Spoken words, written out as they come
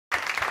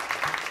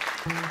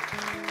Thank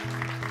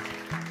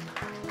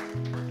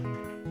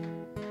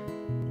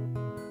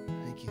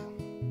you.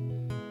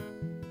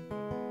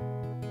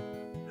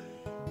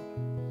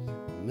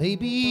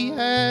 Maybe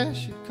I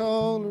should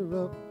call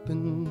her up,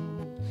 and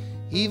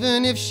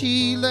even if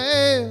she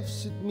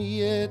laughs at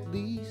me, at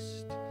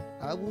least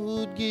I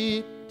would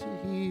get to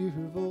hear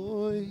her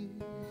voice.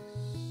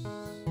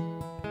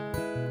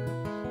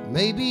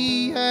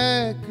 Maybe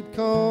I could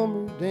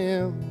calm her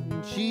down,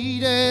 and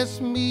she'd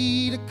ask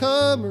me to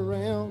come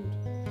around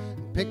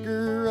and pick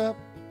her up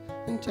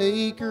and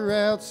take her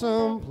out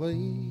someplace.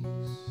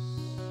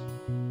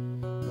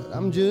 But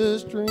I'm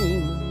just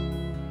dreaming.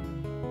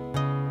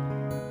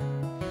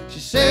 She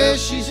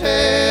says she's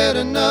had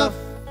enough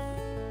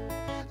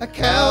of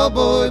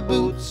cowboy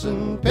boots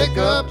and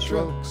pickup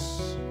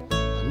trucks,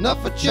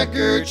 enough of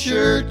checkered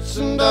shirts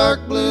and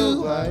dark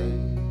blue eyes,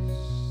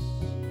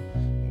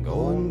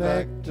 going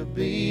back to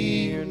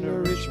being a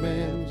rich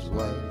man's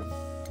wife.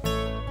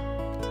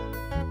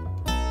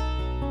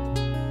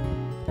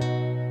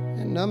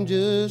 And I'm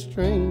just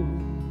dreaming.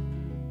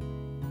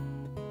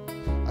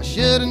 I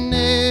should have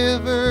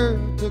never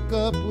took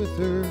up with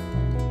her.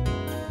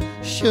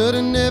 Should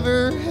have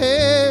never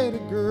had a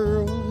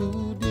girl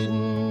who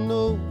didn't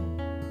know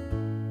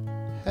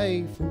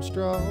hay from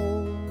straw.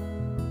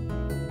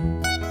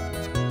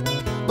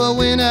 But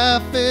when I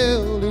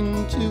fell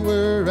into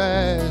her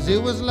eyes,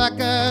 it was like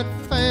I'd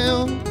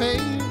found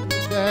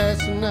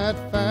paradise, and I'd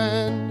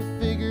finally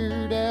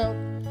figured out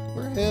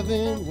where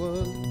heaven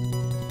was.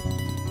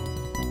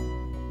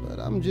 But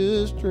I'm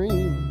just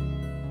dreaming.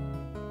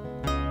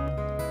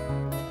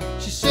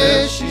 She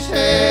says she's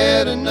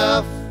had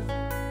enough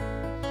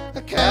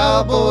of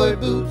cowboy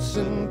boots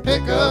and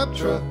pickup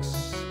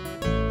trucks,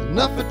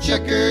 enough of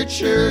checkered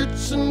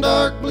shirts and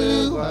dark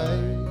blue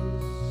eyes,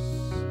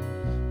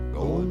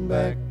 going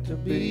back to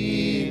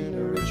being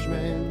a rich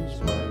man's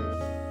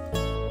wife.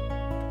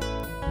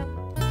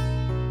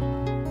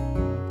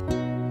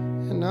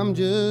 And I'm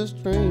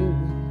just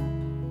dreaming.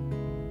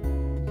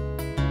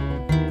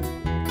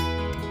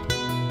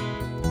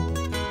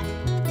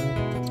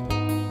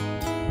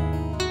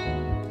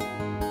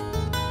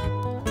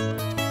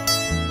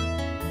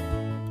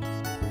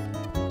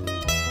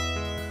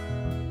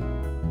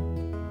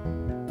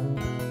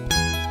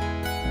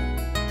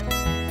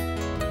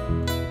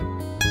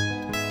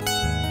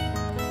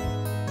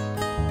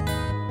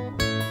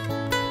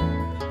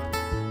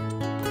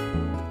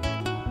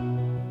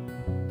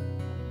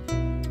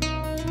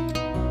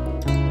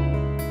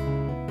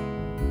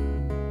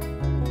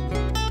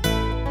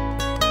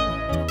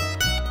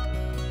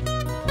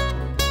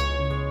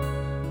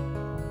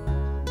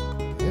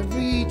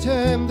 Every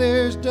time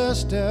there's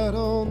dust out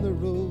on the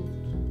road,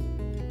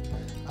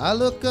 I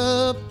look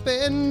up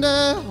and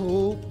I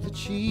hope that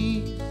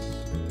she's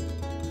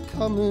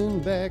coming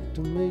back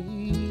to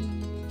me.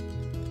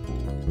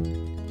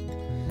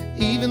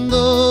 Even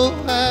though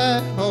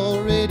I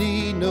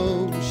already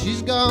know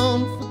she's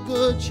gone for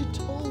good, she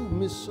told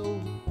me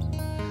so.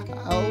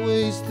 I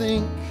always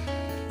think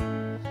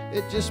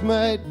it just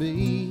might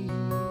be,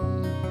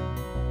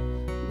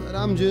 but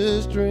I'm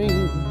just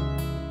dreaming.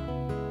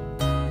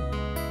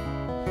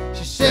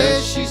 She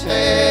says she's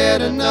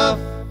had enough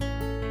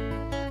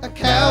of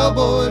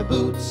cowboy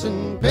boots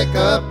and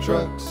pickup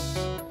trucks,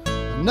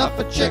 enough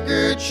of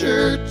checkered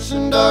shirts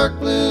and dark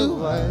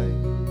blue eyes,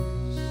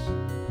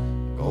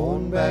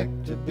 going back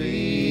to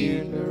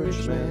being a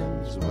rich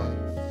man's wife.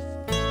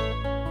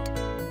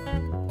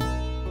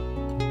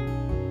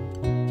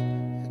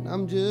 And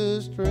I'm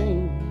just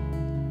dreaming.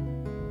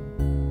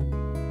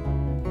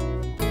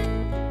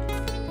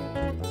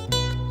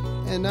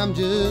 And I'm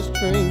just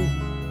dreaming.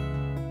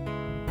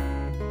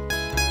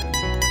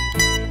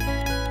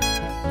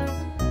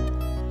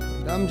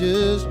 I'm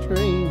just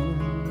dreaming.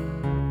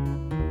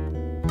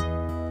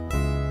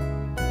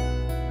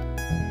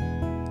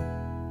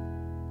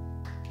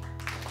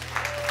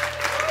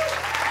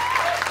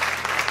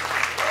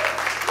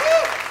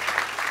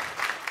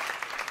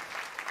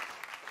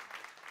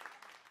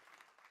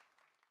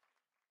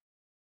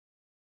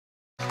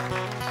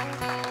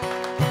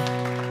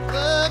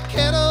 The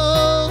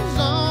kettle's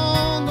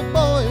on the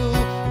boil,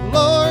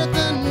 Lord,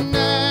 the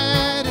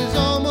night is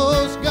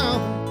almost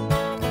gone.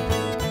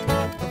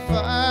 The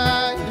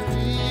fire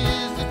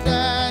is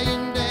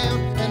dying down,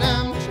 and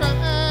I'm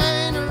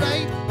trying to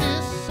write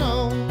this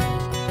song.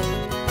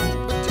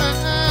 But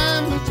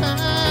time and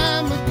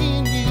time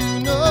again, you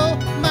know,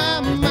 my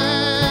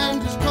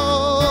mind is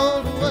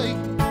called away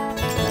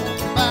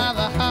by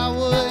the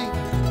highway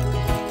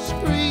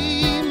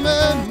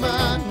screaming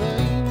my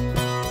name.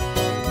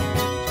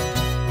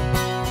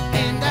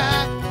 And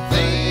I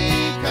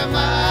think I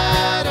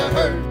might have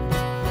heard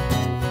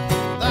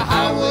the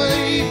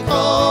highway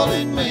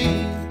calling me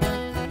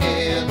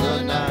in the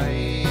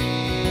night.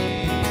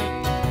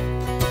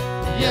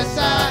 Yes,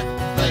 I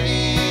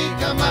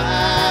think I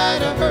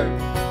might have heard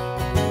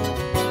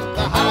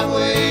the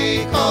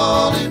highway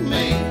calling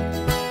me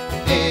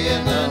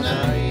in the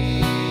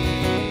night.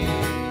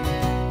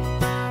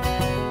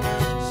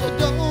 So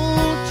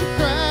don't you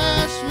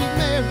cry, sweet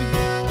Mary,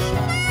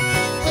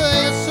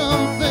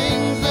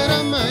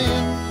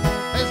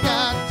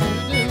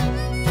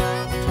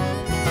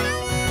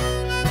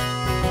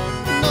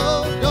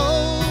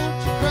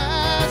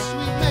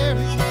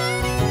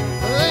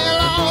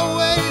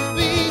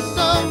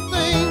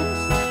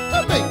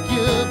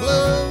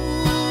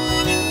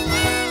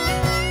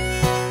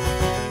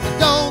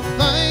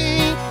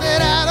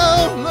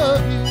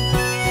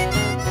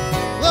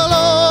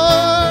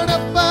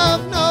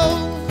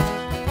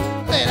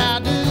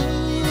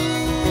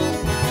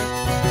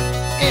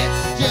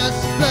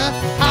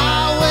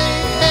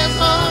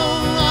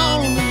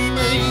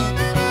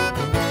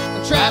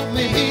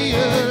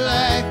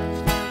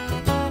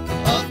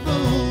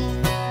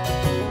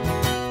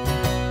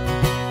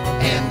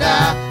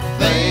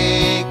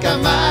 I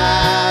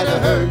might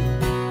have heard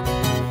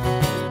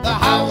the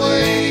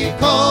highway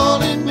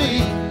calling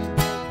me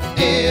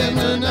in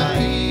the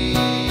night.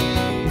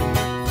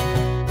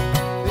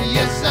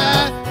 Yes,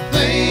 I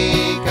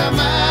think I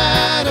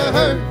might have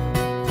heard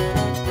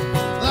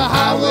the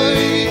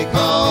highway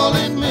calling